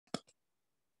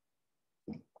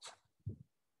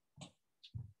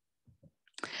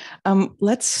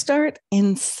Let's start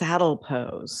in saddle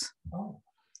pose.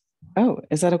 Oh,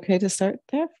 is that okay to start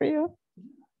there for you?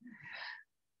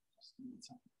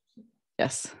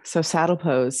 Yes. So saddle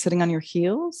pose, sitting on your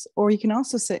heels, or you can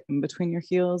also sit in between your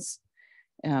heels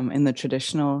in the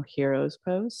traditional hero's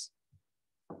pose.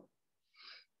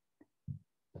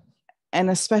 And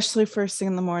especially first thing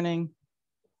in the morning,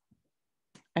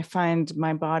 I find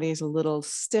my body is a little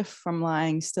stiff from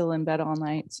lying still in bed all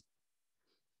night.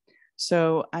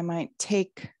 So I might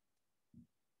take,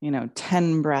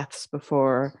 10 breaths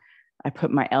before I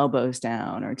put my elbows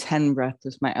down, or 10 breaths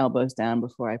with my elbows down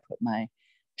before I put my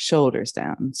shoulders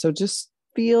down. So just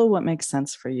feel what makes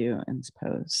sense for you in this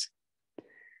pose.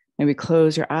 Maybe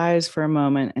close your eyes for a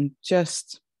moment and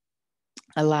just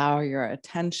allow your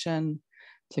attention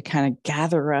to kind of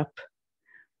gather up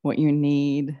what you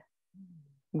need,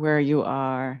 where you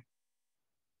are.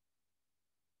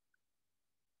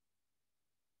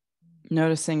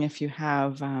 Noticing if you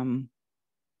have,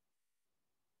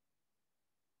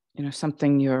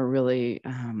 something you're really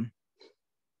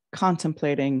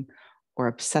contemplating or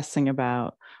obsessing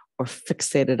about or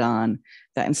fixated on,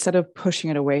 that instead of pushing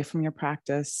it away from your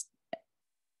practice,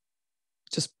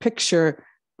 just picture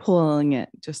pulling it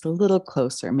just a little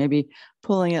closer, maybe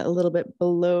pulling it a little bit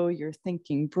below your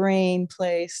thinking brain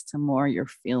place to more your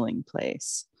feeling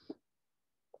place.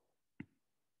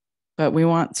 But we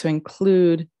want to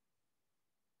include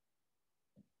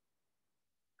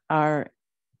our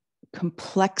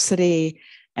complexity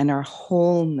and our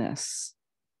wholeness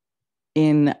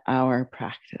in our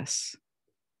practice.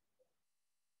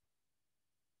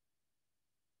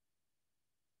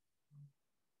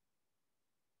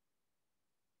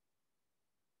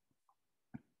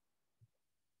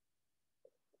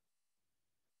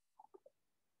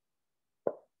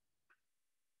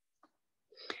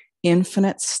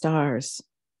 Infinite stars,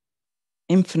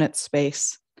 infinite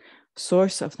space,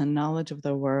 source of the knowledge of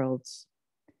the worlds,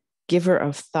 giver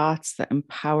of thoughts that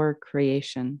empower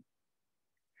creation,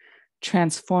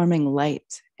 transforming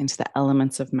light into the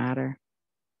elements of matter.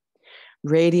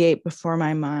 Radiate before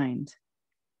my mind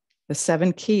the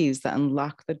 7 keys that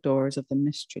unlock the doors of the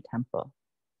mystery temple,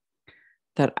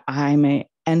 that I may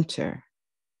enter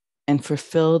and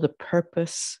fulfill the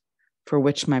purpose for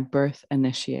which my birth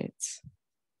initiates.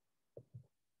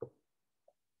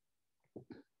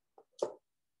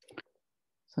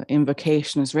 So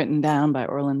invocation is written down by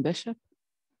Orland Bishop.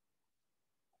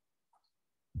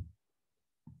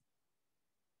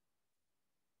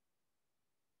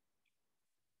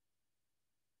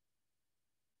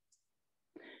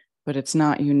 But it's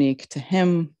not unique to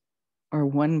him or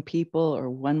one people or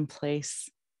one place,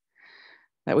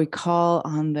 that we call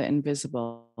on the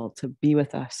invisible to be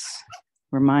with us,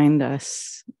 remind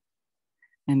us,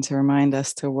 and to remind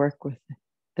us to work with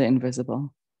the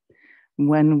invisible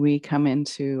when we come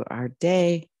into our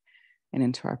day and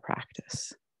into our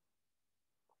practice.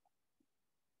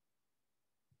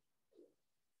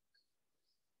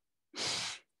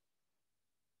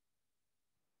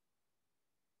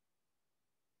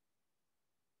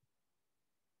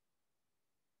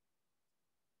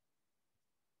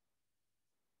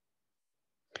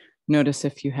 Notice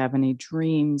if you have any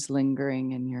dreams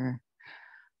lingering in your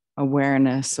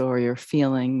awareness or your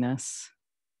feelingness.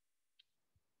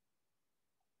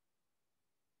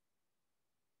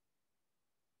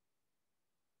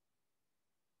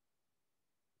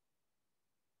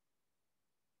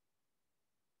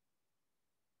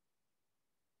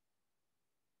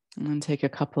 And then take a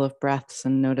couple of breaths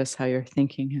and notice how your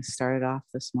thinking has started off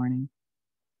this morning.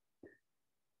 You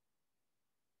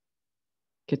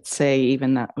could say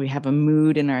even that we have a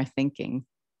mood in our thinking.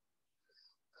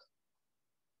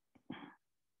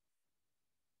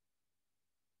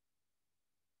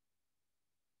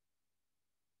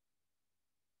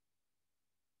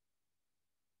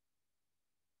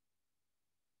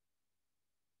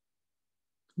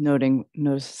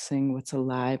 Noticing what's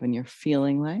alive in your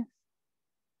feeling life.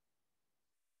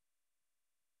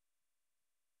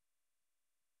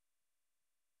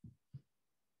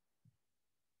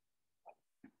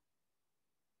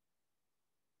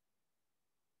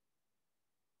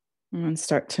 And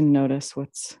start to notice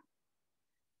what's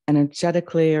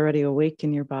energetically already awake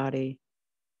in your body.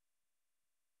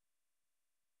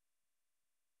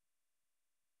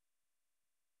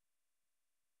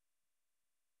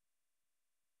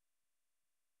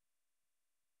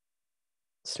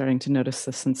 Starting to notice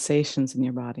the sensations in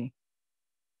your body.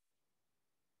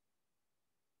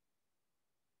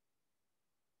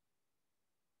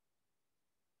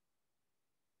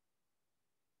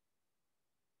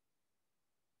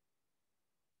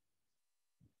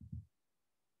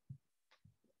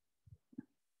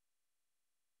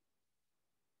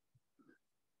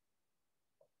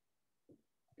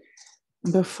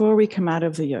 Before we come out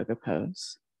of the yoga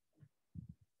pose,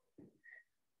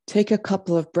 take a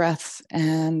couple of breaths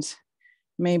and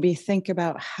maybe think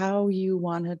about how you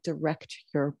want to direct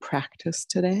your practice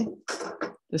today,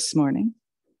 this morning,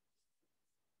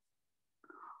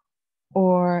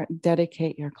 or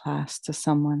dedicate your class to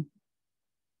someone.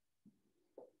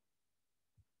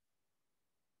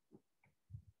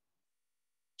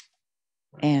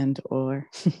 And or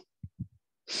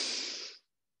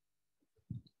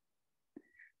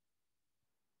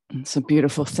it's a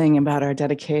beautiful thing about our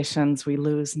dedications. We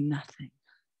lose nothing.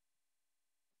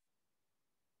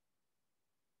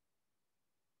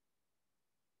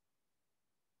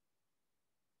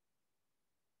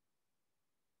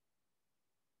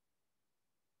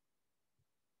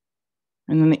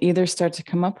 And then either start to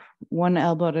come up one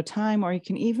elbow at a time, or you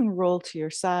can even roll to your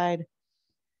side.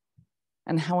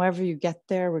 And however you get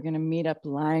there, we're going to meet up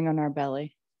lying on our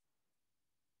belly.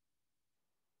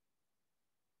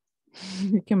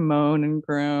 You can moan and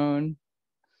groan.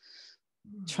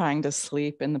 Trying to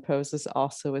sleep in the poses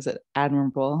also is an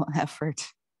admirable effort.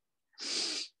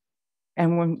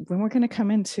 And when we're going to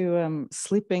come into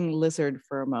sleeping lizard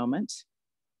for a moment,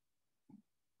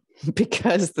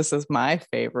 because this is my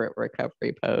favorite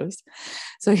recovery pose.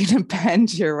 So you're going to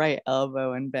bend your right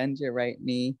elbow and bend your right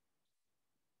knee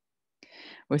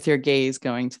with your gaze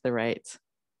going to the right.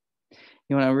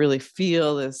 You want to really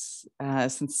feel this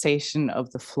sensation of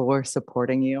the floor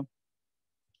supporting you.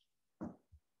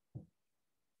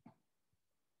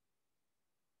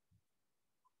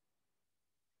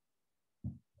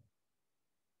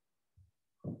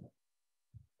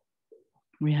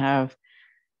 We have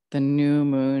the new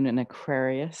moon in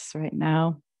Aquarius right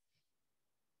now.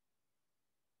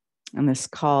 And this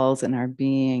calls in our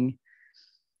being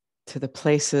to the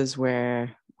places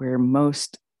where we're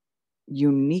most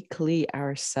uniquely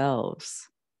ourselves,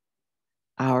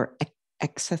 our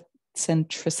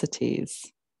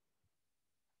eccentricities.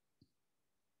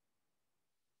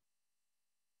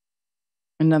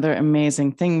 Another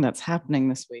amazing thing that's happening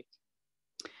this week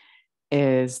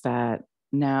is that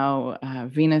now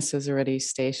Venus is already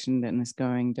stationed and is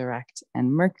going direct,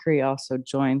 and Mercury also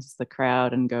joins the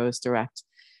crowd and goes direct.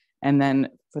 And then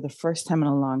for the first time in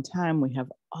a long time, we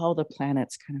have all the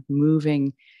planets kind of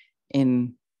moving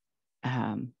in,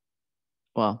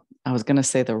 well, I was going to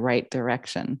say the right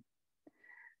direction,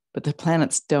 but the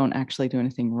planets don't actually do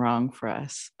anything wrong for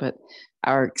us. But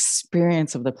our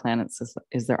experience of the planets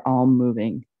is they're all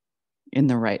moving in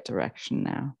the right direction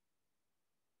now.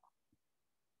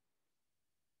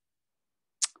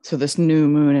 So this new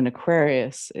moon in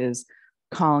Aquarius is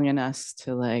calling on us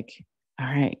to like, all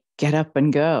right, get up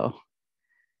and go.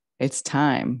 It's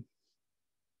time.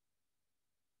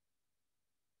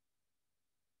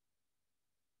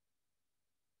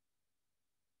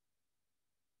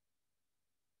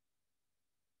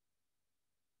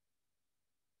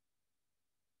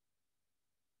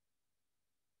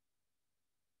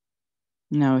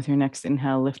 Now with your next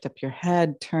inhale, lift up your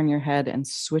head, turn your head and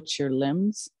switch your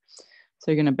limbs. So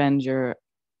you're going to bend your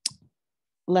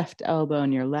left elbow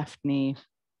and your left knee.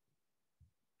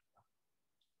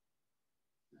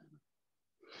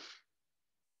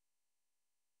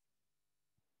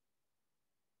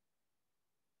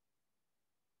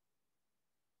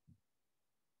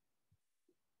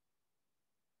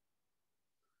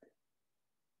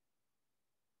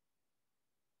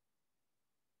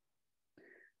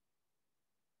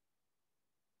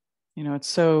 You know, it's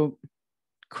so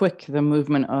quick, the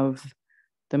movement of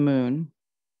the moon.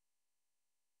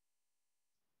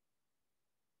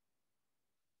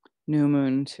 New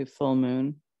moon to full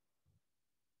moon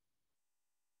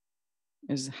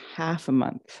is half a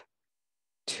month,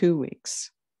 2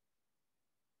 weeks,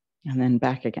 and then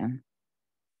back again.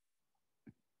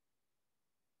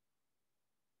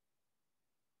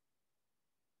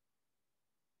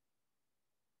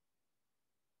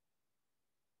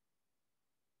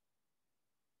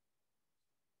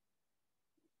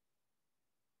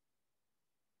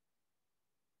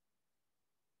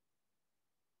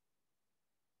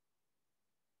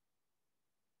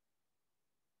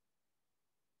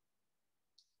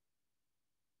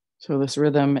 So this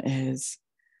rhythm is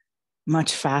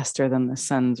much faster than the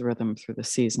sun's rhythm through the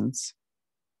seasons,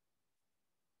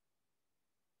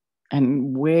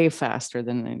 and way faster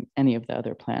than any of the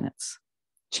other planets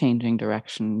changing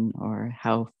direction or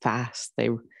how fast they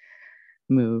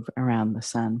move around the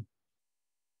sun.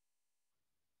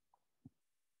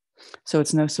 So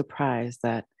it's no surprise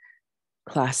that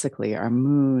classically our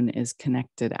moon is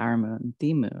connected, our moon,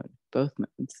 the moon, both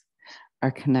moons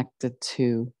are connected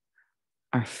to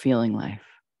our feeling life.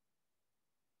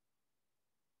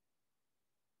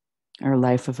 or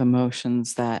life of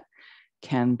emotions that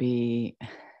can be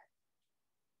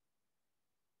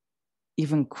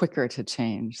even quicker to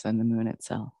change than the moon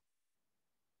itself.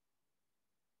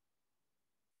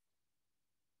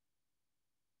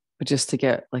 But just to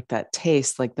get like that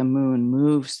taste, like the moon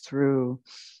moves through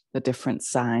the different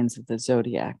signs of the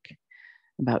zodiac,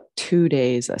 about 2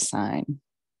 days a sign.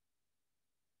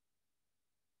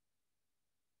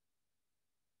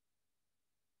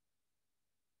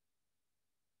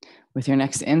 With your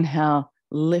next inhale,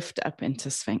 lift up into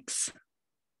Sphinx.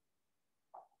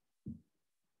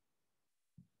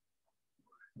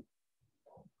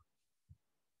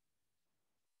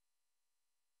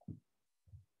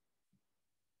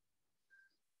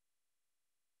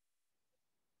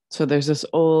 So there's this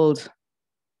old,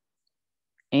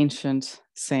 ancient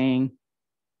saying,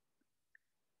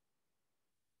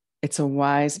 it's a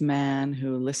wise man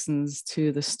who listens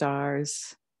to the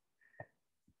stars,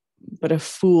 but a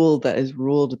fool that is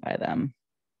ruled by them.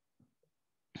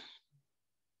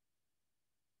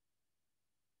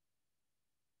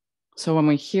 So when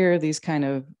we hear these kind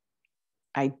of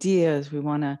ideas, we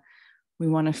want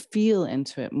to feel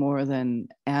into it more than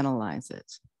analyze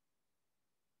it.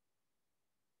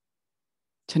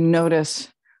 To notice,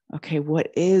 okay,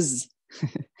 what is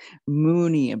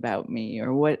moony about me,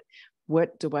 or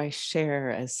what do I share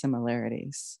as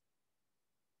similarities?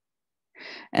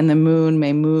 And the moon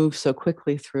may move so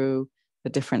quickly through the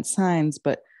different signs,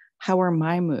 but how are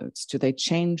my moods? Do they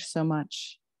change so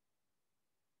much?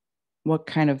 What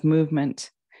kind of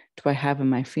movement do I have in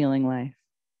my feeling life?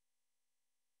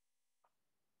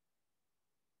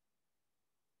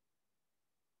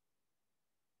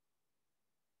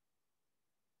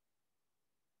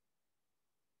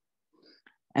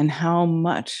 And how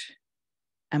much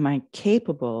am I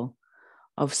capable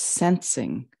of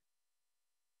sensing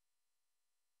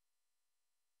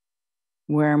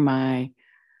where my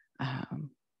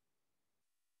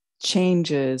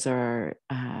changes are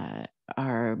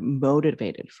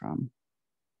motivated from?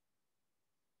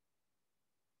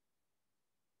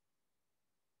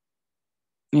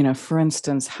 You know, for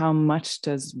instance, how much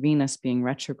does Venus being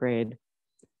retrograde,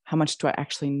 how much do I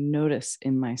actually notice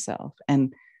in myself?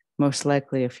 And most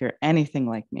likely, if you're anything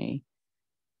like me,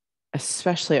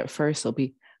 especially at first, it'll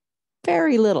be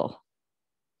very little.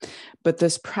 But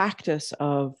this practice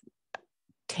of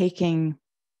taking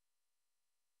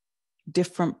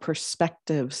different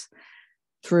perspectives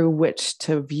through which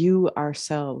to view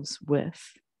ourselves with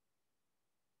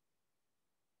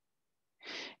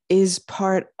is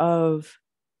part of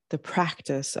the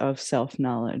practice of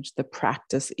self-knowledge, the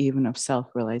practice even of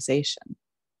self-realization.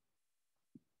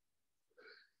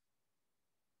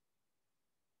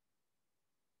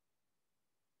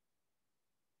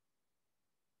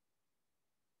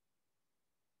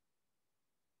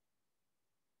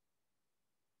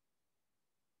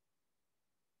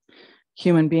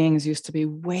 Human beings used to be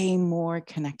way more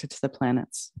connected to the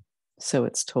planets, so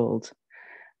it's told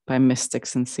by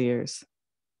mystics and seers,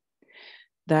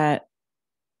 that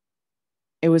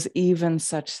it was even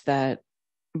such that,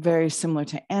 very similar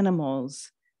to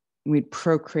animals, we'd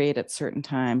procreate at certain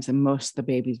times and most of the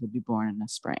babies would be born in the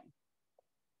spring.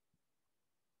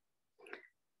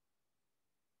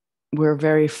 We're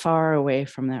very far away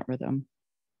from that rhythm.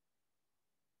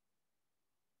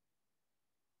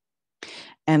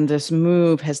 And this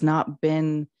move has not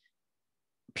been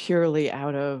purely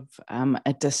out of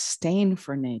a disdain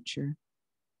for nature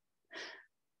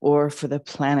or for the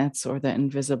planets or the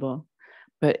invisible,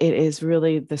 but it is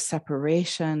really, the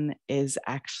separation is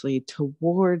actually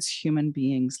towards human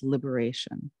beings'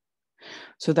 liberation,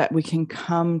 so that we can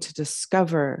come to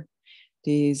discover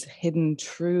these hidden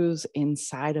truths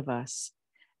inside of us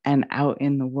and out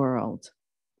in the world,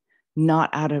 not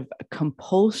out of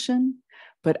compulsion,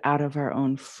 but out of our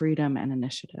own freedom and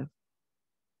initiative.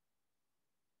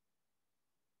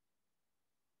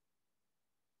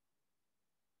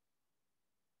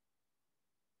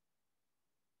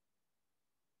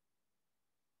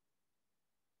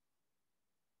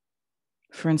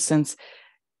 For instance,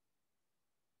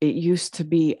 it used to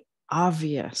be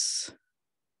obvious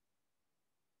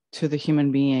to the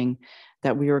human being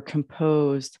that we were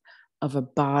composed of a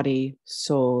body,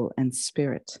 soul, and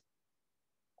spirit.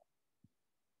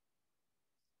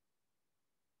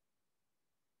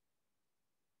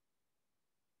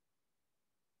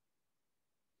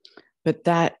 But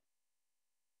that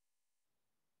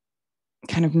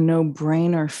kind of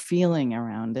no-brainer feeling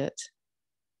around it,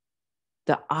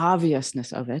 the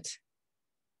obviousness of it,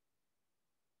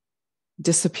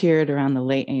 disappeared around the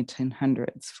late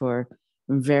 1800s for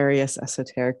various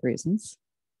esoteric reasons.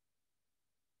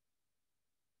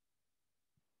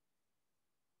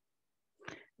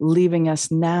 leaving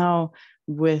us now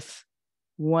with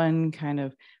one kind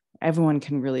of, everyone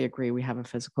can really agree we have a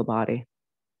physical body.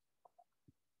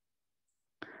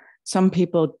 Some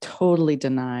people totally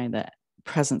deny the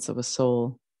presence of a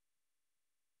soul.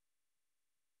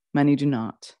 Many do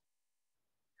not.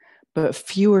 But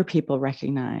fewer people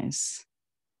recognize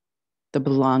the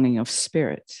belonging of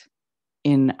spirit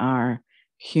in our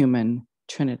human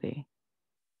trinity.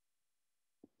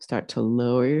 Start to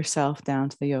lower yourself down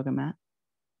to the yoga mat.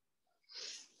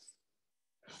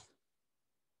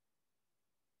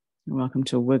 You're welcome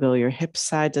to wiggle your hips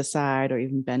side to side or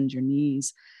even bend your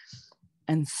knees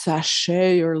and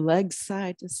sashay your legs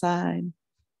side to side.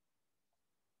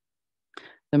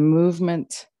 The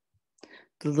movement,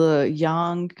 the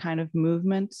yang kind of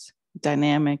movement,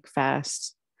 dynamic,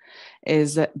 fast,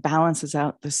 is that balances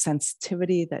out the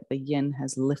sensitivity that the yin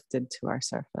has lifted to our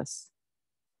surface.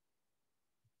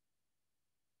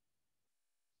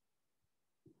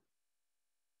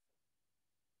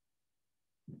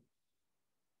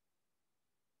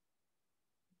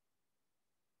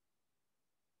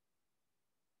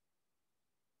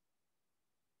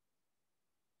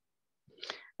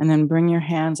 And then bring your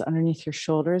hands underneath your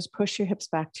shoulders, push your hips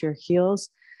back to your heels.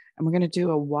 And we're going to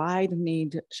do a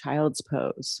wide-kneed child's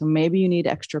pose. So maybe you need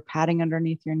extra padding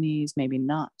underneath your knees, maybe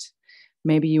not.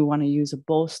 Maybe you want to use a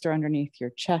bolster underneath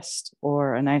your chest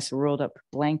or a nice rolled up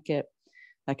blanket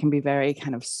that can be very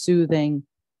kind of soothing.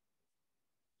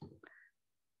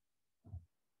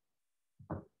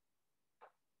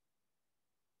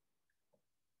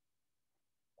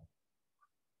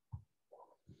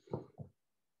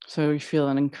 So you feel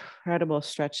an incredible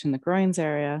stretch in the groins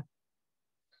area,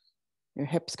 your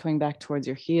hips coming back towards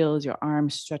your heels, your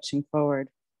arms stretching forward.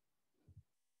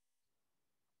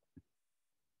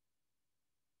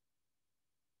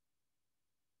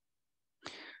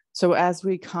 So as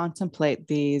we contemplate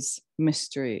these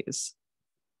mysteries,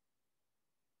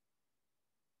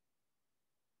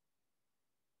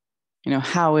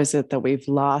 how is it that we've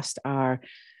lost our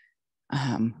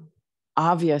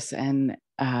obvious and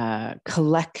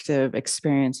collective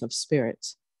experience of spirit?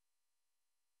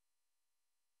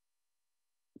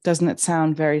 Doesn't it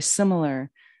sound very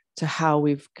similar to how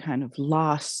we've kind of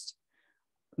lost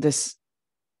this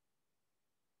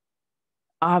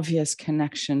obvious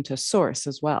connection to source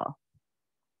as well?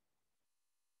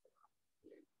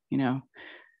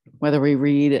 Whether we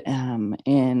read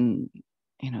in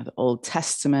the Old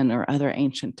Testament or other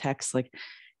ancient texts,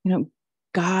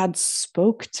 God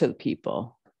spoke to the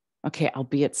people. Okay,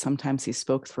 albeit sometimes he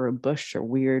spoke through a bush or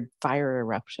weird fire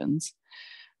eruptions,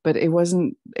 but it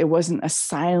wasn't a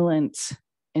silent,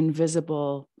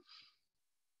 invisible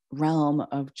realm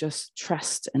of just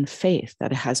trust and faith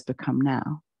that it has become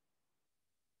now.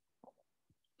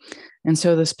 And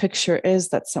so this picture is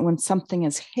that when something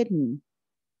is hidden,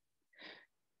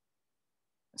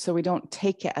 so we don't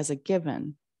take it as a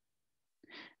given,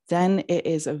 then it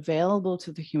is available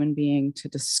to the human being to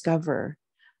discover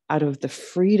out of the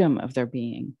freedom of their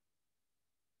being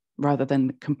rather than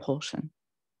the compulsion.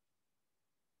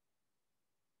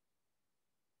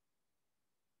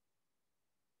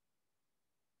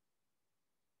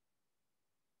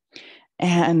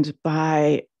 And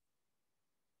by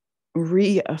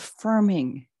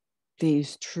reaffirming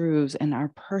these truths in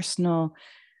our personal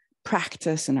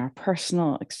practice, in our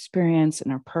personal experience,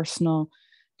 in our personal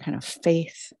kind of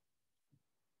faith,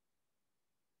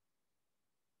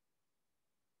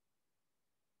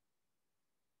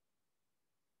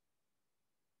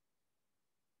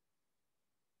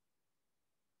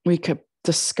 we could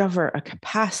discover a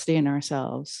capacity in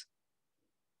ourselves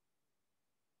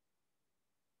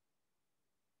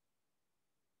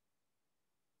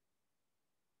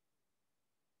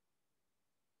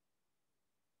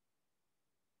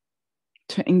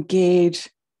to engage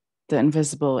the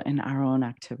invisible in our own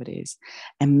activities,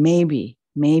 and maybe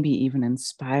even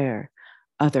inspire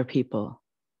other people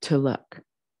to look,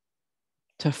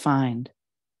 to find.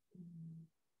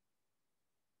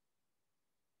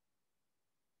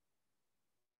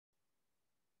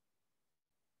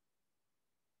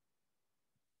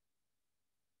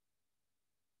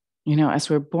 As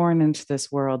we're born into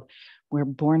this world, we're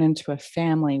born into a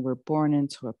family, we're born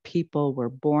into a people, we're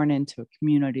born into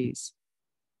communities.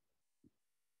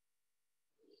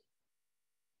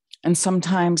 And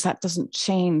sometimes that doesn't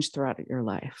change throughout your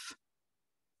life.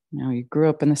 You grew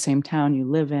up in the same town you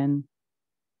live in.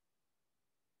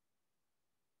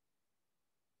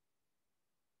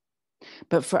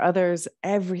 But for others,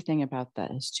 everything about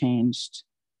that has changed.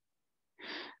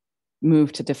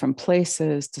 Moved to different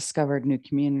places, discovered new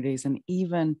communities, and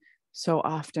even so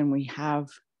often we have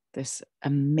this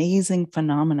amazing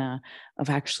phenomena of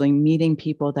actually meeting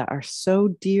people that are so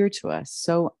dear to us,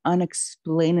 so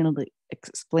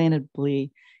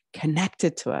unexplainably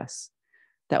connected to us,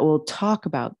 that we'll talk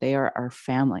about they are our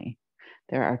family,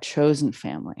 they're our chosen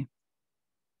family.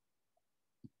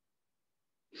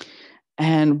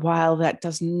 And while that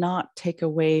does not take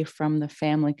away from the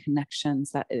family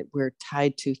connections that we're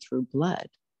tied to through blood,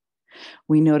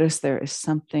 we notice there is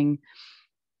something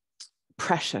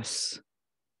precious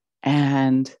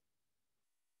and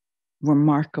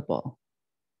remarkable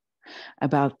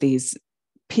about these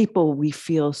people we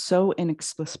feel so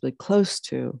inexplicably close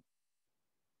to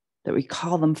that we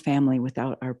call them family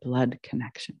without our blood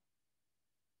connection.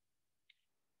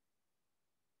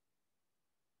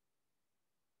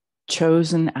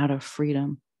 Chosen out of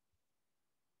freedom.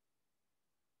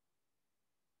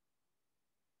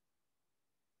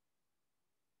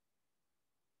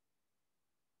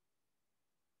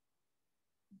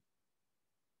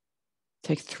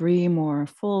 Take 3 more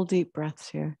full deep breaths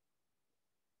here.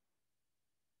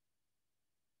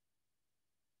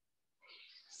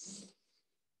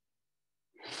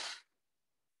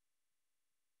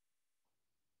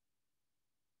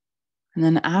 And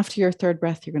then after your third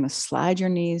breath, you're going to slide your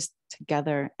knees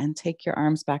together and take your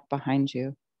arms back behind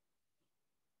you.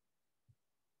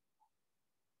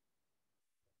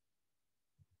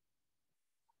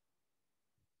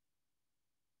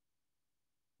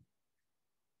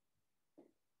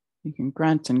 You can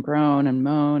grunt and groan and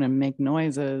moan and make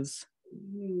noises.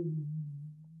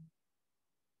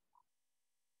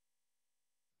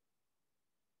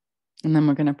 And then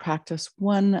we're going to practice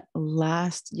one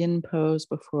last yin pose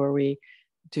before we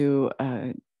do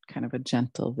a kind of a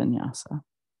gentle vinyasa.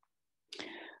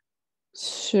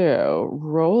 So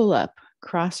roll up,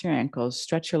 cross your ankles,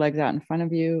 stretch your legs out in front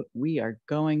of you. We are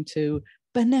going to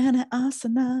banana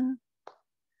asana.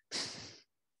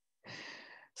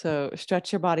 So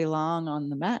stretch your body long on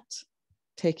the mat.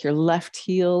 Take your left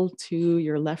heel to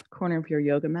your left corner of your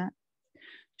yoga mat.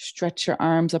 Stretch your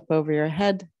arms up over your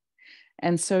head.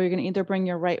 And so you're going to either bring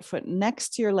your right foot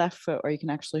next to your left foot, or you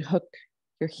can actually hook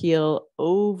your heel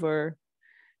over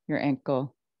your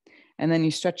ankle. And then you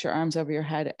stretch your arms over your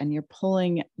head and you're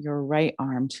pulling your right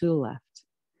arm to the left.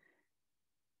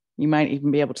 You might even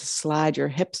be able to slide your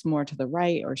hips more to the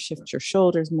right or shift your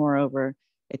shoulders more over.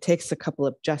 It takes a couple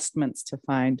of adjustments to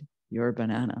find your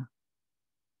banana.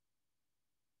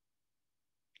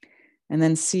 And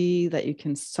then see that you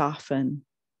can soften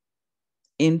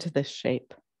into this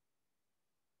shape.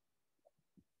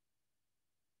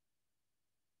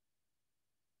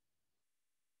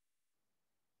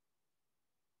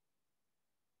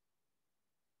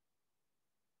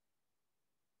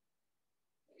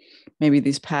 Maybe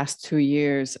these past 2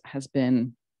 years has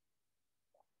been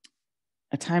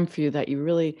a time for you that you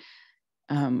really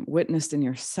witnessed in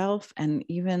yourself and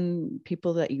even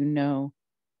people that you know,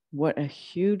 what a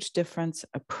huge difference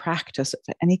a practice of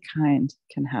any kind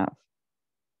can have.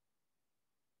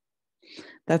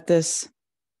 That this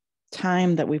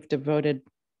time that we've devoted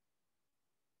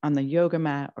on the yoga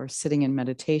mat or sitting in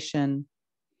meditation,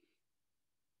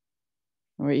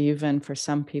 or even for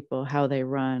some people, how they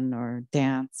run or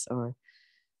dance,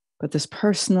 but this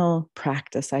personal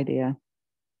practice idea.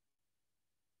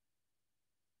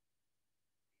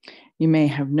 You may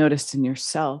have noticed in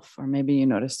yourself, or maybe you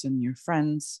noticed in your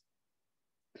friends,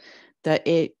 that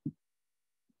it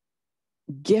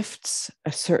gifts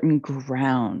a certain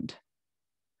ground.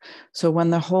 So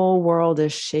when the whole world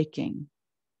is shaking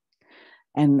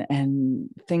and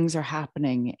things are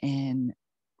happening in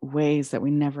ways that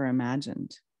we never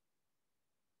imagined,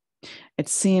 it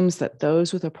seems that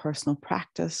those with a personal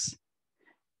practice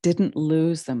didn't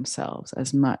lose themselves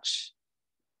as much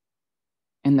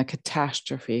in the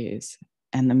catastrophes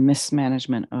and the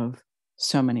mismanagement of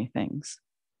so many things.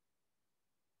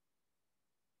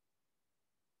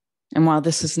 And while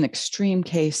this is an extreme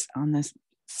case on this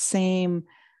same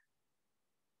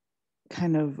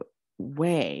kind of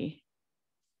way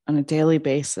on a daily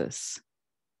basis,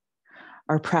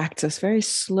 our practice very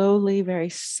slowly, very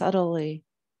subtly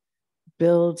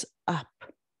builds up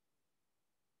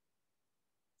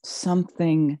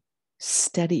something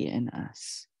steady in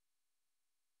us,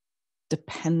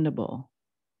 dependable,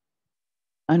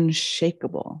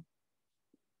 unshakable,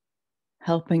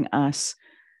 helping us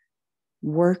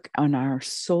work on our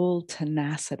soul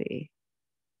tenacity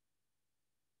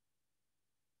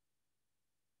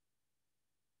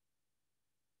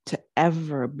to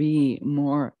ever be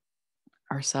more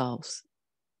ourselves.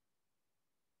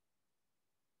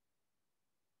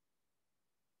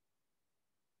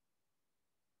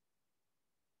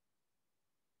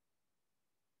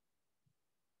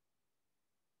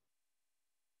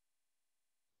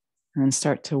 And then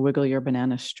start to wiggle your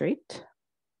banana straight.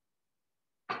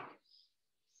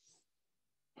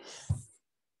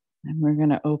 And we're going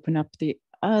to open up the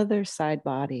other side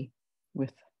body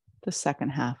with the second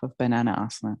half of Banana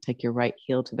Asana. Take your right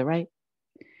heel to the right,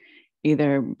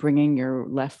 either bringing your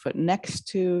left foot next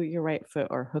to your right foot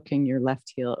or hooking your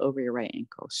left heel over your right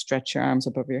ankle. Stretch your arms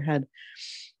up over your head.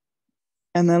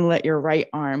 And then let your right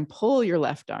arm pull your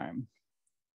left arm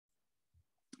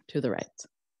to the right.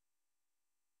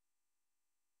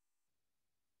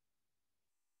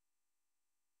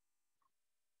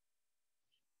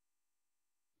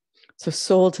 So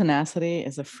soul tenacity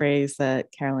is a phrase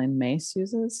that Caroline Myss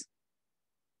uses.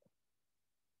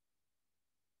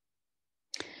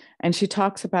 And she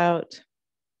talks about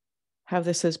how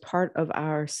this is part of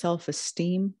our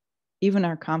self-esteem, even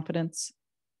our confidence.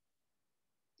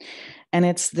 And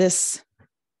it's this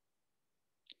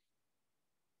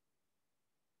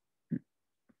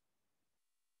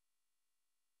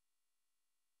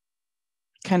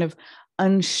kind of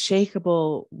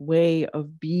unshakable way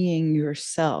of being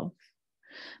yourself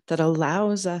that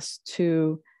allows us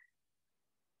to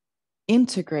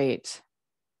integrate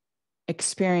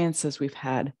experiences we've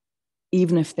had,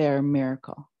 even if they're a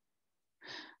miracle.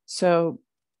 So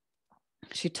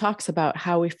she talks about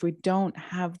how if we don't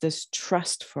have this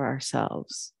trust for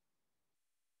ourselves,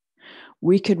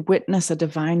 we could witness a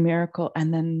divine miracle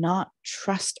and then not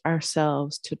trust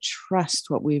ourselves to trust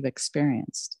what we've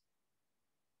experienced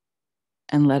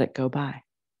and let it go by.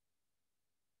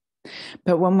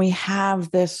 But when we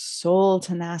have this soul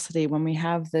tenacity, when we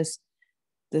have this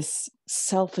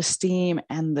self-esteem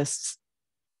and this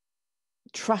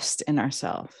trust in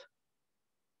ourselves,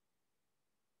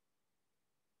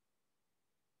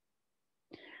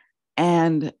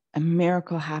 and a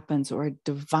miracle happens or a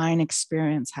divine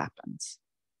experience happens,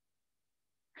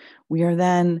 we are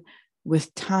then,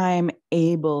 with time,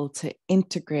 able to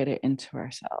integrate it into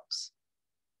ourselves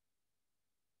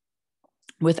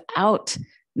without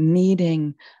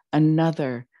needing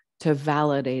another to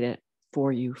validate it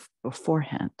for you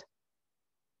beforehand.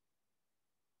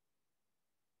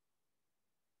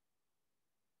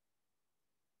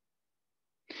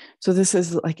 So this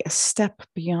is like a step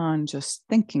beyond just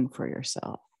thinking for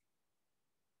yourself.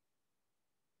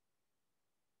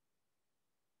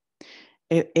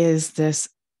 It is this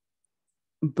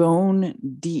bone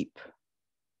deep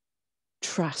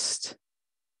trust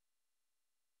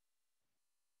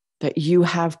that you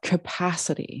have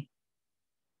capacity,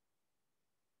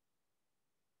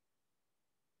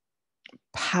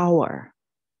 power,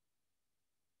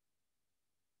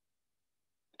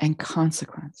 and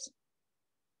consequence.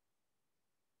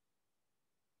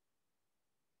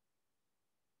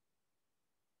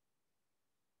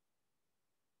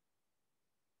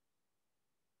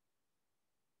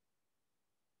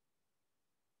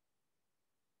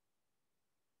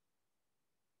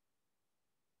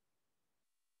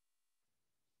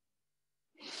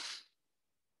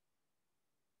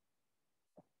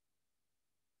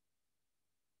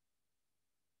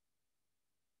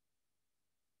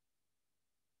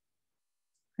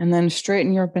 And then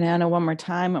straighten your banana one more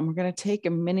time. And we're going to take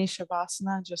a mini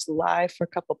Shavasana. Just lie for a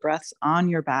couple breaths on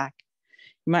your back.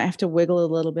 You might have to wiggle a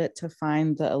little bit to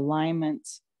find the alignment.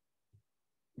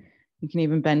 You can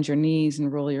even bend your knees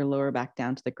and roll your lower back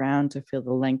down to the ground to feel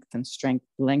the length and strength,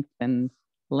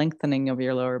 lengthening of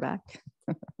your lower back.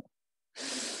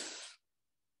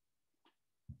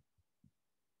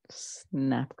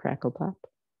 Snap, crackle, pop.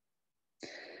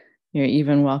 You're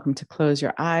even welcome to close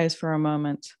your eyes for a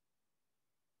moment,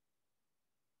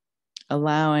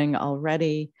 allowing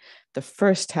already the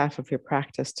first half of your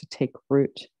practice to take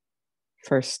root.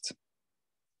 First,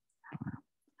 half.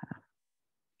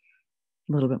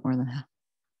 A little bit more than half.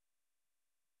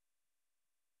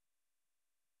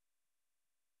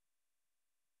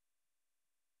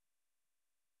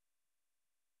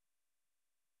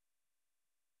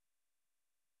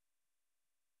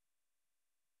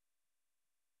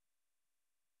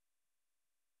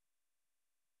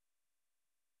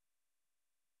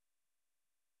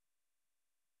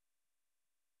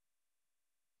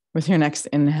 With your next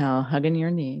inhale, hug in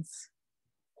your knees.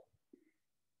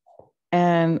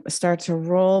 And start to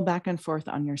roll back and forth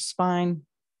on your spine.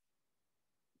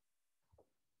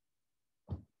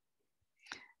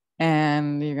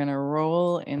 And you're going to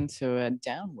roll into a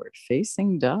downward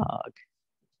facing dog.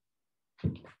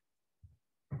 And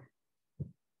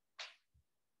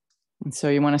so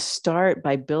you want to start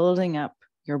by building up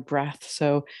your breath.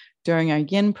 So during our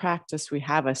yin practice, we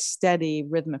have a steady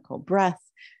rhythmical breath.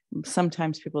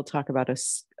 Sometimes people talk about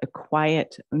a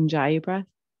quiet Ujjayi breath.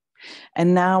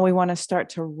 And now we want to start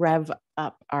to rev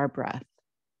up our breath.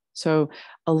 So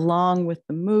along with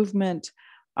the movement,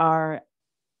 our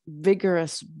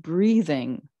vigorous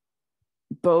breathing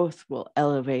both will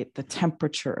elevate the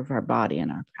temperature of our body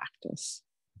in our practice.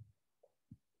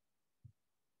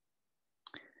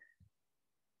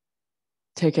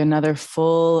 Take another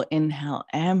full inhale,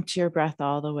 empty your breath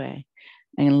all the way,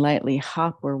 and lightly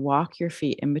hop or walk your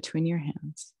feet in between your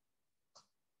hands.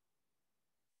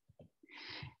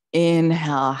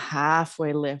 Inhale,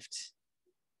 halfway lift,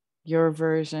 your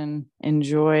version,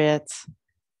 enjoy it.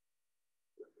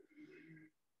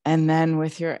 And then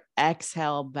with your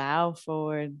exhale, bow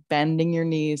forward, bending your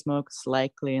knees most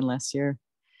likely, unless you're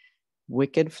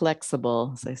wicked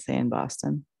flexible, as they say in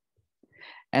Boston.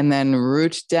 And then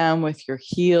root down with your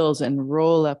heels and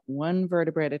roll up one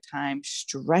vertebrae at a time,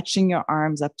 stretching your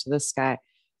arms up to the sky.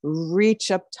 Reach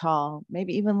up tall,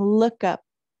 maybe even look up.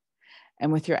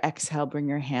 And with your exhale, bring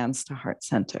your hands to heart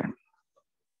center.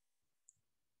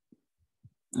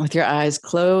 With your eyes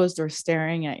closed or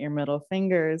staring at your middle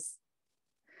fingers,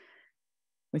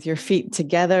 with your feet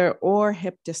together or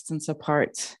hip distance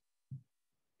apart,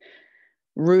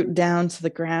 root down to the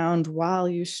ground while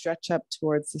you stretch up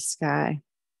towards the sky.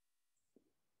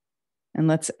 And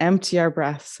let's empty our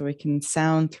breath so we can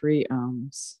sound 3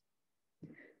 ohms.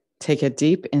 Take a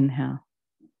deep inhale.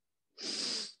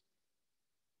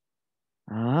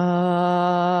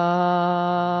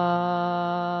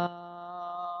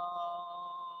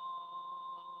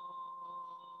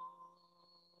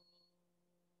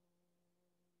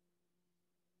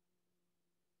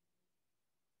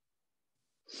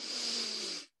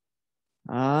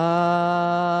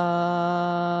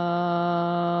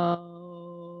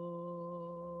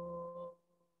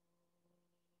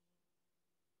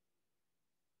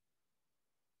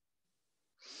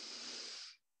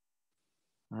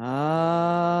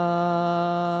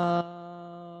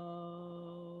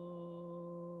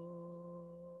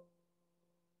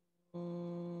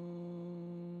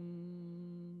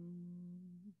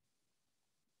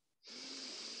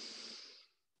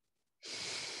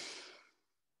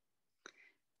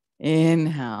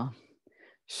 Inhale,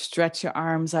 stretch your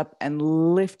arms up and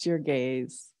lift your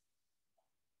gaze.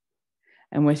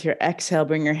 And with your exhale,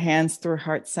 bring your hands through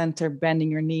heart center,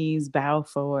 bending your knees, bow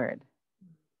forward.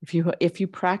 If you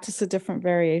practice a different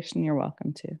variation, you're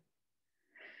welcome to.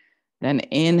 Then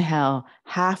inhale,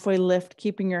 halfway lift,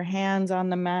 keeping your hands on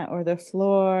the mat or the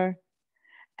floor.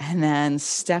 And then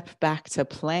step back to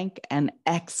plank and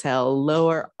exhale,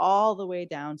 lower all the way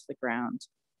down to the ground.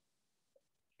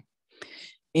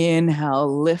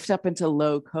 Inhale, lift up into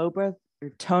low cobra.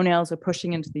 Your toenails are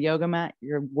pushing into the yoga mat.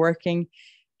 You're working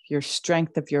your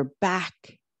strength of your back.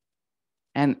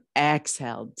 And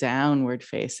exhale, downward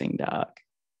facing dog.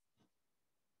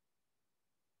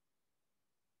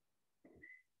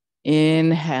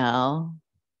 Inhale,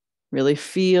 really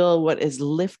feel what is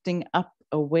lifting up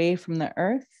away from the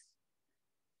earth.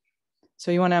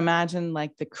 So you want to imagine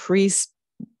like the crease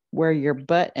where your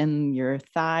butt and your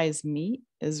thighs meet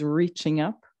is reaching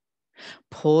up.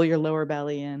 Pull your lower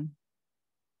belly in.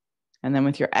 And then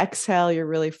with your exhale, you're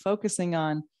really focusing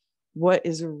on what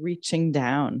is reaching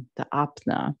down, the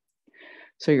apna.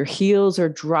 So your heels are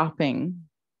dropping.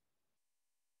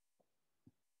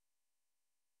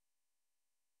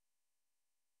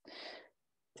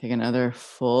 Take another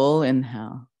full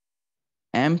inhale.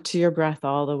 Empty your breath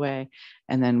all the way,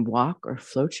 and then walk or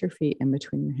float your feet in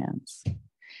between your hands.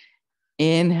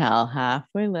 Inhale,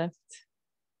 halfway lift.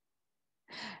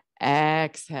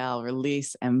 Exhale,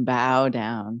 release and bow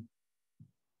down.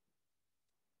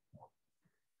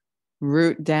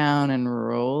 Root down and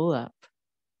roll up.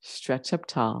 Stretch up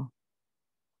tall.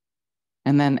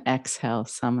 And then exhale,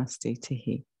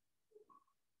 Samastitihi.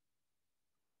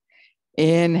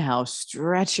 Inhale,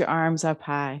 stretch your arms up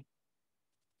high.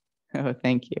 Oh,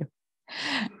 thank you.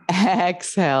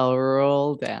 Exhale,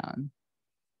 roll down.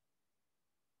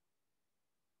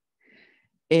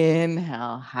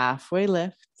 Inhale, halfway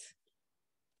lift.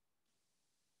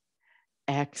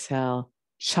 Exhale,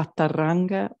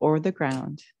 chaturanga or the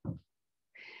ground.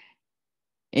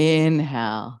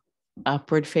 Inhale,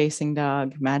 upward facing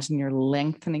dog. Imagine you're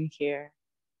lengthening here.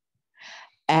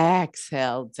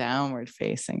 Exhale, downward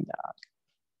facing dog.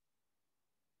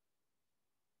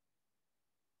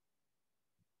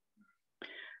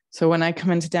 So when I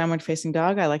come into downward facing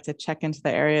dog, I like to check into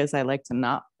the areas I like to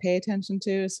not pay attention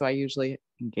to. So I usually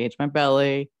engage my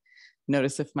belly,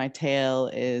 notice if my tail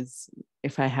is,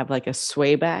 if I have like a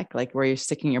sway back, like where you're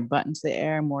sticking your butt into the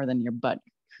air more than your butt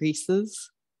creases.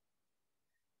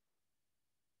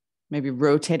 Maybe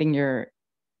rotating your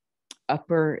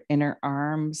upper inner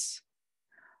arms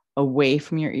away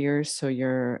from your ears so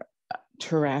your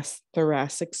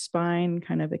thoracic spine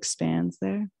kind of expands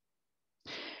there.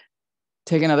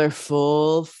 Take another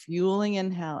full fueling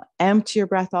inhale. Empty your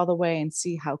breath all the way and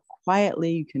see how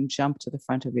quietly you can jump to the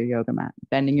front of your yoga mat,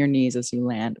 bending your knees as you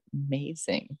land.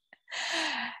 Amazing.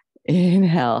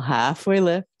 Inhale, halfway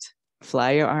lift.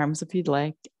 Fly your arms if you'd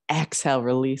like. Exhale,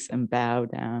 release and bow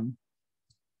down.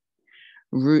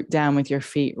 Root down with your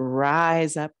feet.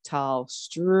 Rise up tall.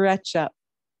 Stretch up.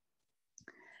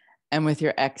 And with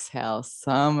your exhale,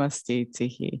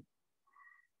 Samastitihi.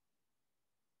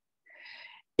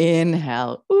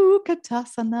 Inhale,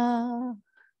 Utkatasana.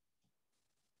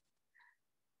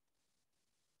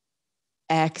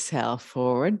 Exhale,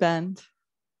 forward bend.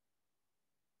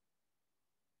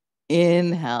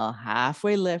 Inhale,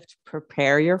 halfway lift.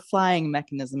 Prepare your flying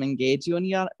mechanism. Engage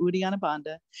Uddiyana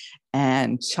Bandha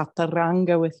and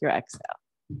Chaturanga with your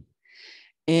exhale.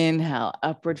 Inhale,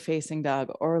 upward facing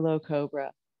dog or low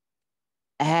cobra.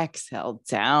 Exhale,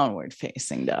 downward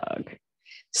facing dog.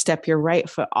 Step your right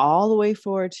foot all the way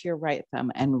forward to your right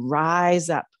thumb and rise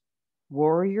up.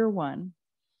 Warrior one.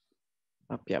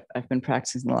 Yep, I've been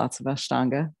practicing lots of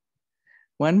Ashtanga.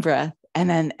 One breath, and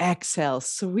then exhale,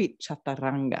 sweet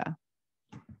Chaturanga.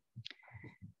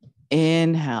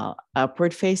 Inhale,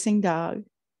 upward facing dog.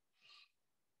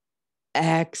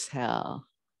 Exhale,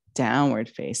 downward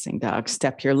facing dog.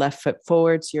 Step your left foot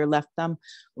forward to your left thumb.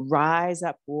 Rise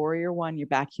up, warrior one. Your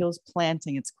back heel's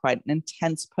planting. It's quite an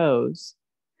intense pose.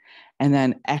 And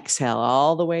then exhale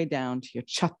all the way down to your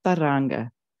Chaturanga,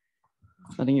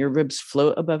 letting your ribs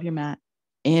float above your mat.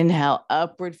 Inhale,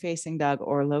 upward facing dog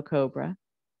or low cobra.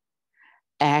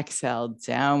 Exhale,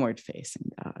 downward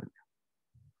facing dog.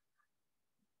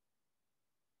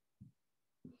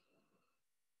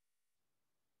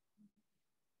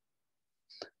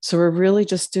 So we're really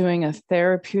just doing a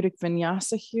therapeutic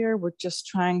vinyasa here. We're just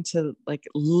trying to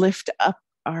lift up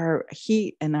our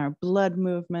heat and our blood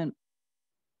movement.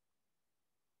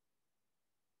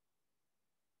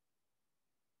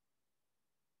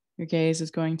 Your gaze is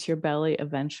going to your belly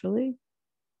eventually.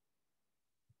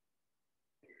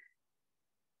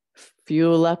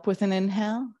 Fuel up with an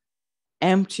inhale.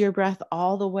 Empty your breath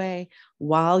all the way.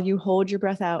 While you hold your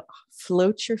breath out,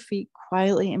 float your feet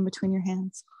quietly in between your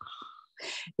hands.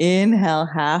 Inhale,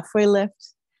 halfway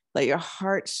lift. Let your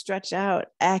heart stretch out.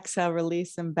 Exhale,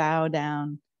 release and bow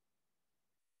down.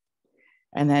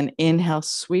 And then inhale,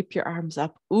 sweep your arms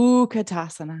up.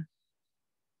 Utkatasana.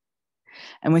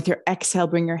 And with your exhale,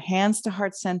 bring your hands to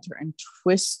heart center and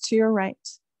twist to your right.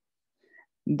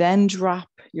 Then drop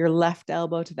your left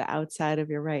elbow to the outside of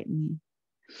your right knee.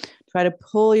 Try to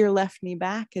pull your left knee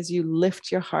back as you lift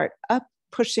your heart up,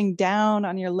 pushing down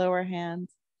on your lower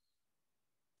hands.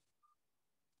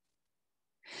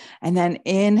 And then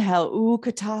inhale,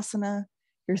 Utkatasana.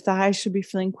 Your thighs should be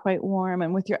feeling quite warm.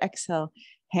 And with your exhale,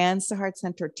 hands to heart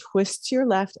center, twist to your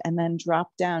left, and then drop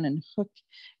down and hook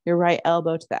your right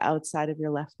elbow to the outside of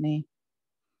your left knee.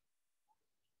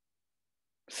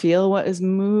 Feel what is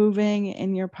moving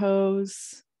in your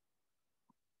pose.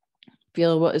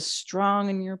 Feel what is strong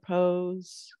in your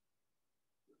pose.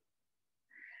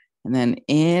 And then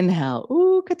inhale,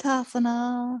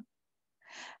 Utkatasana.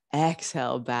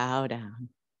 Exhale, bow down.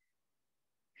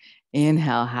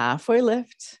 Inhale, halfway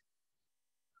lift.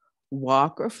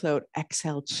 Walk or float.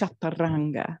 Exhale,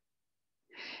 Chaturanga.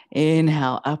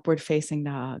 Inhale, upward facing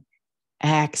dog.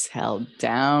 Exhale,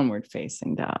 downward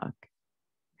facing dog.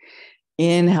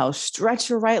 Inhale, stretch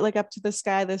your right leg up to the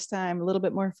sky this time, a little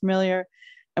bit more familiar.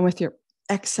 And with your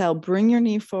exhale, bring your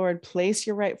knee forward, place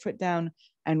your right foot down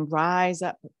and rise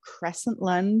up. Crescent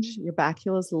lunge. Your back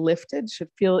heel is lifted, should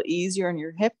feel easier in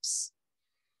your hips.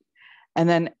 And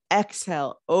then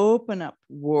exhale, open up,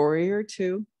 warrior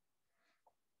two.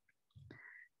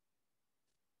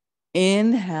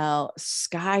 Inhale,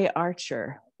 sky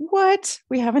archer. What?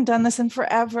 We haven't done this in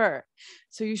forever.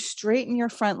 So you straighten your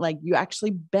front leg. You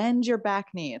actually bend your back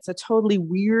knee. It's a totally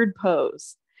weird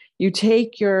pose. You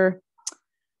take your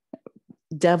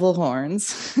devil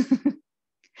horns,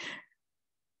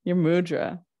 your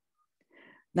mudra.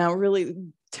 Now really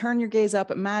turn your gaze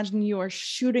up. Imagine you are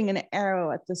shooting an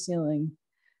arrow at the ceiling.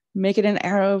 Make it an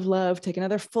arrow of love. Take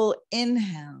another full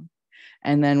inhale.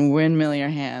 And then windmill your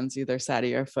hands either side of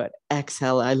your foot.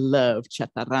 Exhale, I love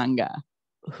Chaturanga.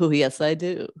 Oh, yes, I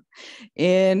do.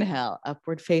 Inhale,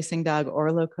 upward facing dog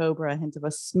or low cobra, a hint of a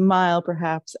smile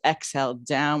perhaps. Exhale,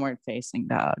 downward facing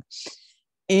dog.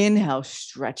 Inhale,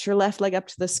 stretch your left leg up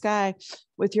to the sky.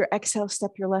 With your exhale,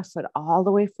 step your left foot all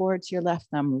the way forward to your left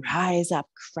thumb. Rise up,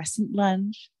 crescent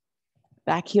lunge.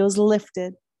 Back heel's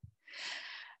lifted.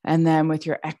 And then with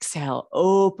your exhale,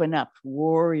 open up,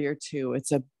 warrior two.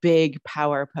 It's a big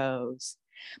power pose.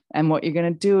 And what you're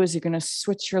going to do is you're going to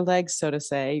switch your legs, so to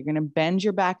say. You're going to bend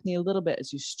your back knee a little bit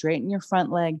as you straighten your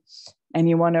front leg. And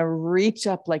you want to reach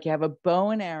up like you have a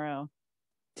bow and arrow,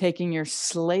 taking your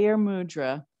Slayer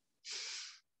Mudra,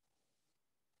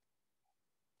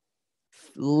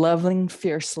 loving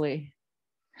fiercely.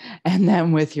 And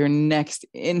then with your next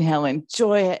inhale,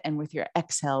 enjoy it. And with your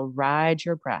exhale, ride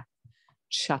your breath.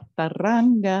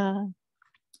 Chaturanga.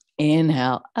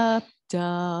 Inhale, up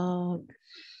dog.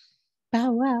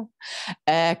 Bow wow.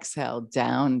 Exhale,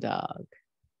 down dog.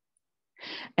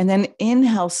 And then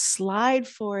inhale, slide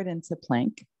forward into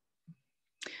plank.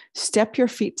 Step your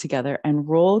feet together and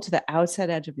roll to the outside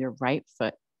edge of your right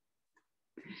foot.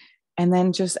 And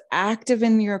then just active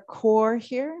in your core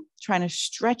here, trying to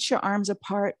stretch your arms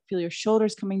apart, feel your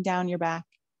shoulders coming down your back.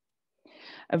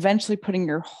 Eventually putting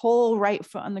your whole right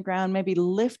foot on the ground, maybe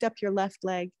lift up your left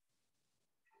leg.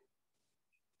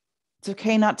 It's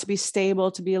okay not to be stable,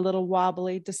 to be a little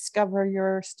wobbly. Discover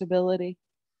your stability.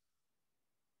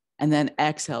 And then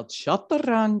exhale,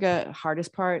 chaturanga,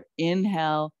 hardest part.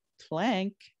 Inhale,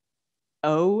 plank.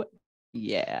 Oh,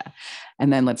 yeah.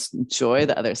 And then let's enjoy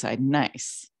the other side.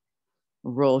 Nice.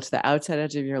 Roll to the outside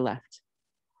edge of your left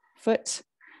foot.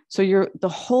 So the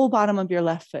whole bottom of your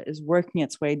left foot is working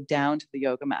its way down to the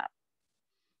yoga mat.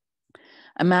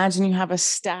 Imagine you have a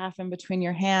staff in between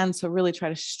your hands. So really try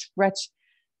to stretch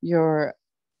your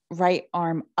right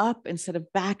arm up instead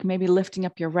of back, maybe lifting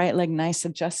up your right leg. Nice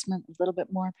adjustment, a little bit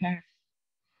more, pair.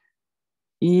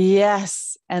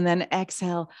 Yes. And then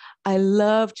exhale. I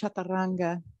love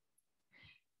chaturanga.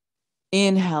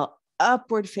 Inhale,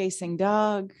 upward facing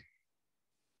dog.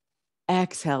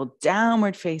 Exhale,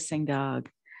 downward facing dog.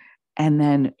 And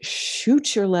then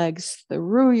shoot your legs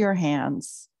through your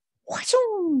hands.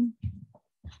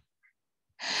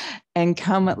 And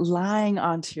come lying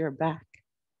onto your back.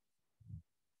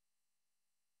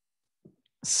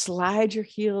 Slide your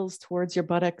heels towards your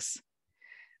buttocks.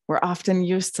 We're often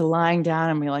used to lying down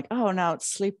and we're like, oh, now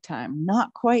it's sleep time.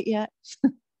 Not quite yet.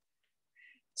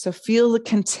 So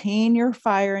contain your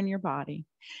fire in your body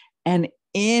and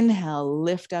inhale,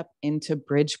 lift up into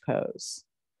bridge pose.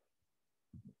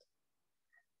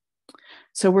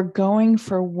 So we're going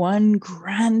for one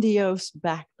grandiose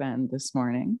back bend this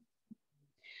morning.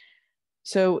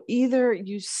 So either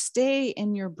you stay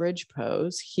in your bridge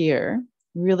pose here,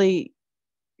 really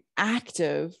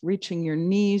active, reaching your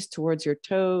knees towards your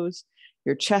toes,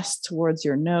 your chest towards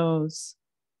your nose.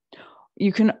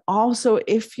 You can also,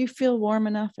 if you feel warm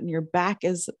enough and your back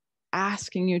is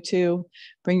asking you to,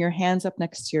 bring your hands up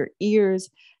next to your ears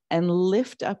and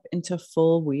lift up into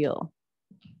full wheel.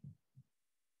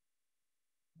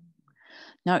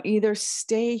 Now either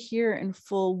stay here in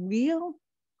full wheel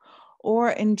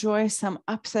or enjoy some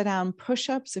upside down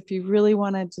push-ups if you really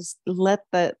want to just let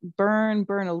that burn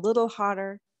a little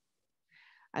hotter.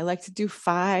 I like to do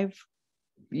 5.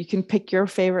 You can pick your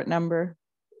favorite number.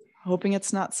 Hoping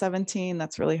it's not 17,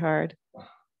 that's really hard.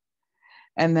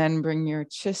 And then bring your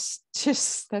chest,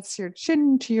 that's your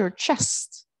chin to your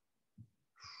chest.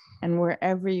 And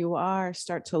wherever you are,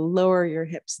 start to lower your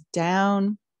hips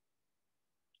down.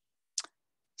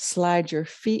 Slide your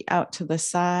feet out to the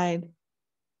side.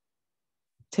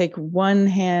 Take one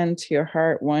hand to your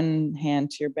heart, one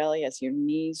hand to your belly as your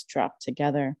knees drop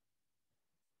together.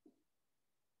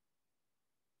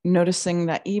 Noticing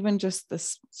that even just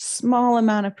this small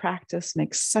amount of practice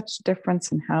makes such a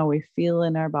difference in how we feel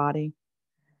in our body,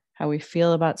 how we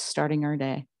feel about starting our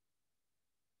day.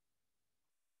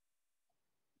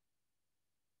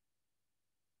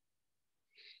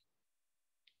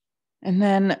 And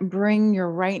then bring your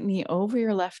right knee over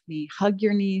your left knee, hug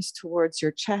your knees towards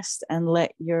your chest and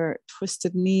let your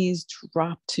twisted knees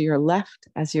drop to your left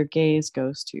as your gaze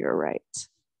goes to your right.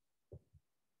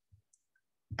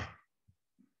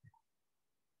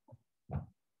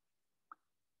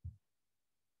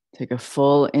 Take a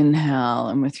full inhale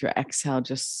and with your exhale,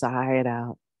 just sigh it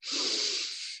out.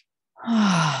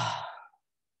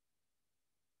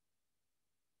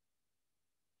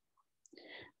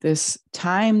 This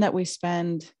time that we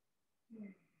spend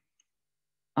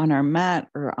on our mat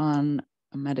or on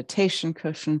a meditation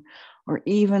cushion, or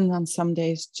even on some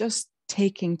days, just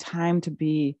taking time to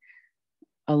be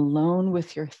alone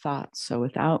with your thoughts. So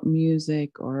without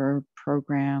music or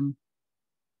program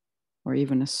or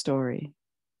even a story,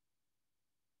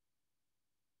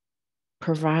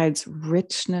 provides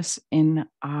richness in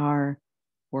our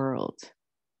world,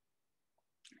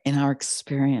 in our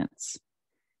experience,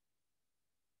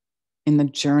 in the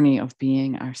journey of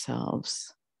being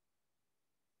ourselves.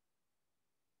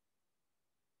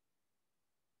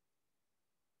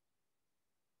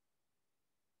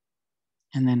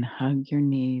 And then hug your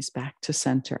knees back to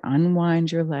center.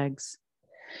 Unwind your legs,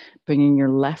 bringing your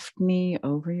left knee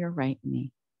over your right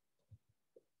knee.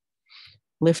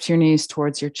 Lift your knees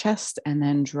towards your chest and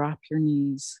then drop your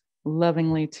knees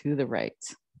lovingly to the right.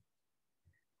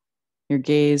 Your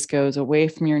gaze goes away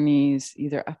from your knees,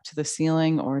 either up to the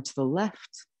ceiling or to the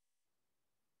left.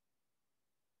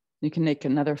 You can make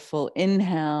another full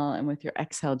inhale, and with your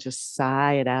exhale, just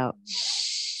sigh it out.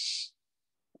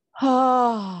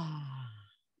 Ah.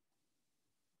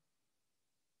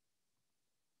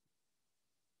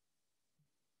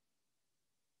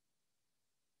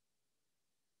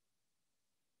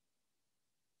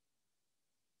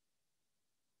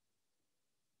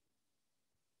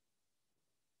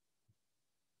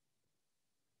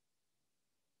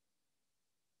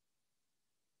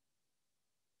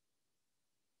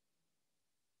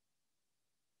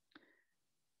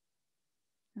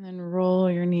 And then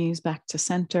roll your knees back to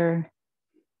center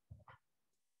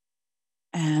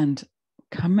and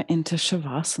come into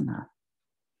Shavasana,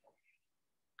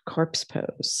 corpse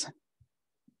pose.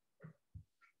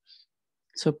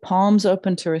 So palms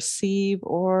open to receive,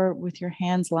 or with your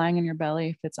hands lying on your belly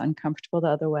if it's uncomfortable the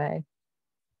other way.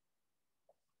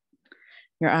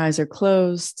 Your eyes are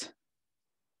closed.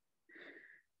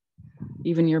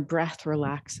 Even your breath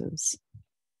relaxes.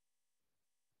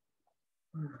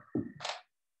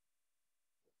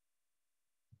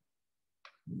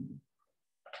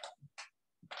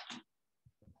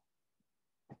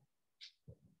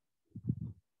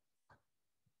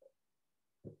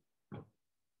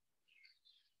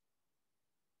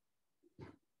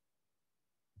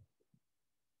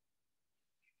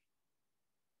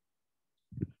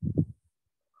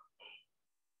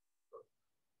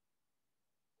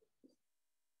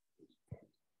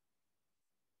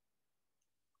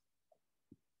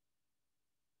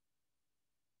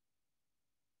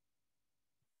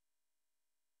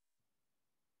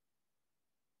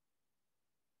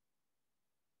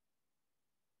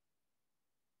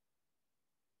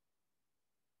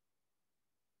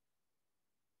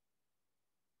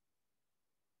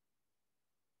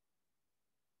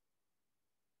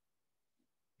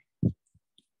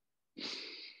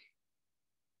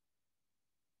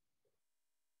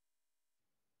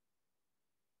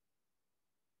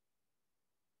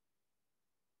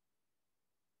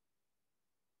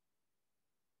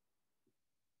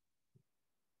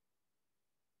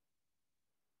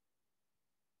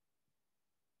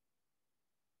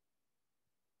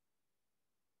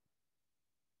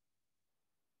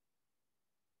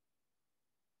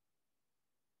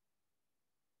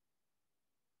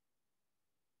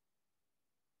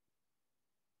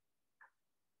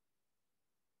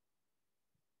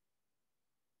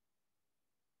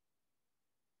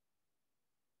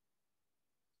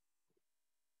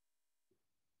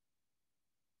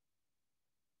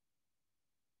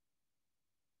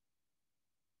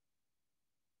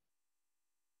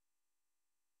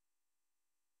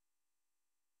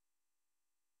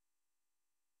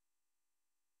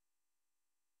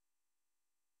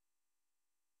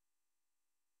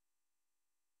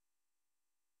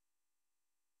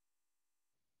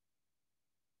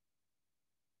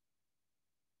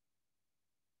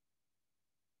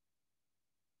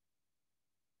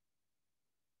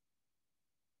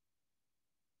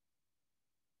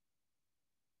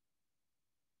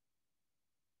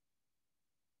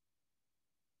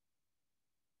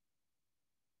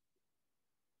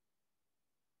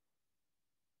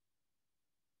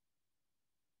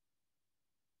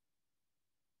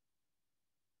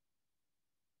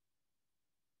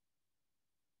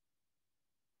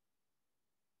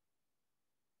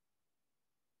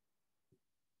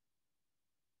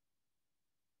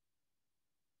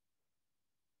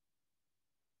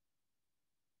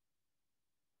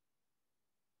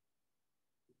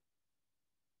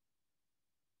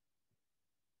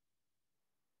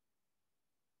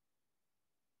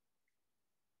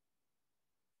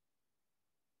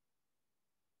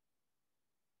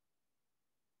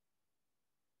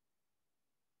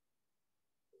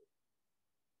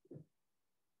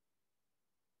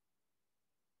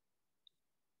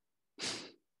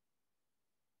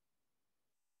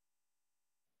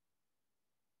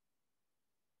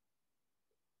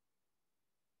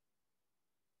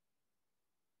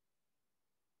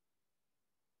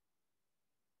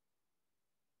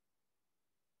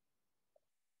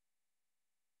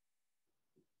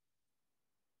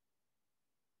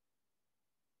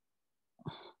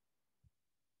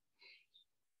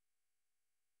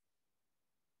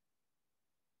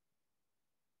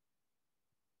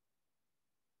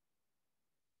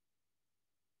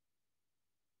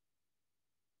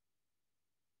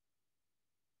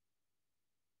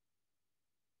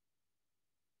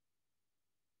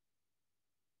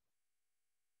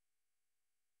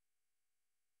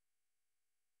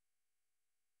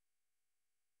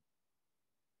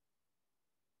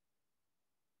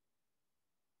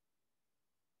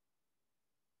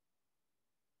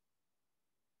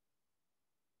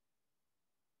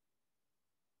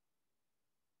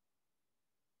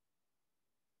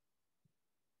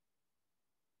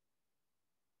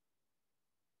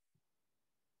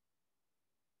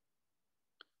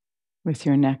 With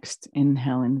your next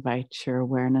inhale, invite your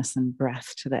awareness and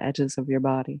breath to the edges of your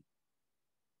body.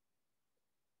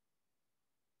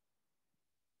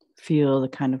 Feel the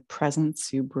kind of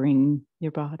presence you bring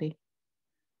your body.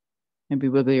 Maybe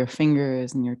wiggle your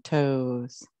fingers and your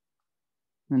toes.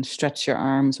 And stretch your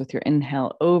arms with your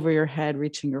inhale over your head,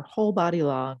 reaching your whole body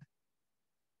long.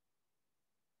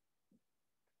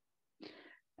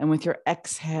 And with your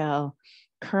exhale,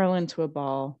 curl into a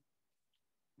ball.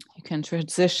 You can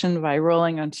transition by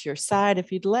rolling onto your side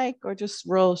if you'd like, or just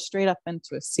roll straight up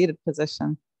into a seated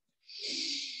position.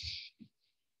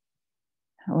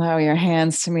 Allow your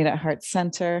hands to meet at heart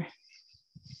center.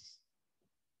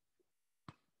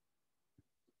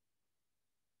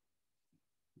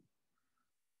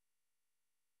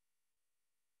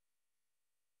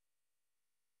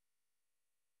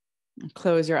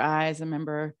 Close your eyes.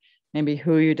 Remember maybe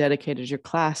who you dedicated your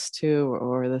class to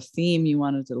or the theme you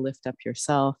wanted to lift up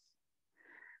yourself.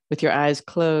 With your eyes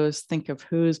closed, think of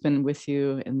who's been with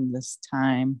you in this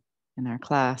time in our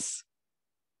class.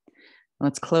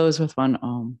 Let's close with one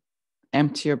Om.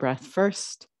 Empty your breath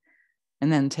first,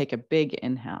 and then take a big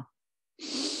inhale.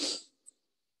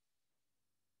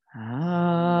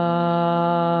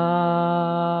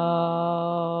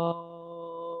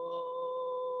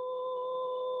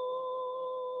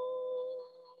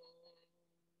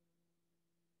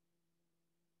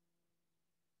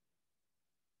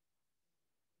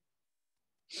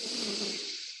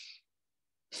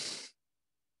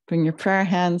 Bring your prayer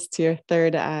hands to your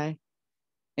third eye.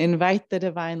 Invite the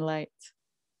divine light.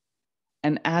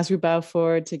 And as we bow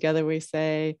forward together, we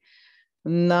say,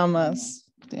 Namaste.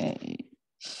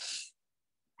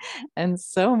 And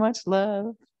so much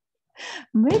love.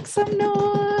 Make some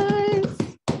noise.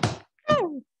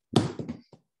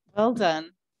 Well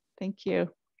done. Thank you.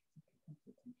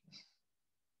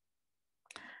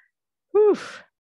 Whew.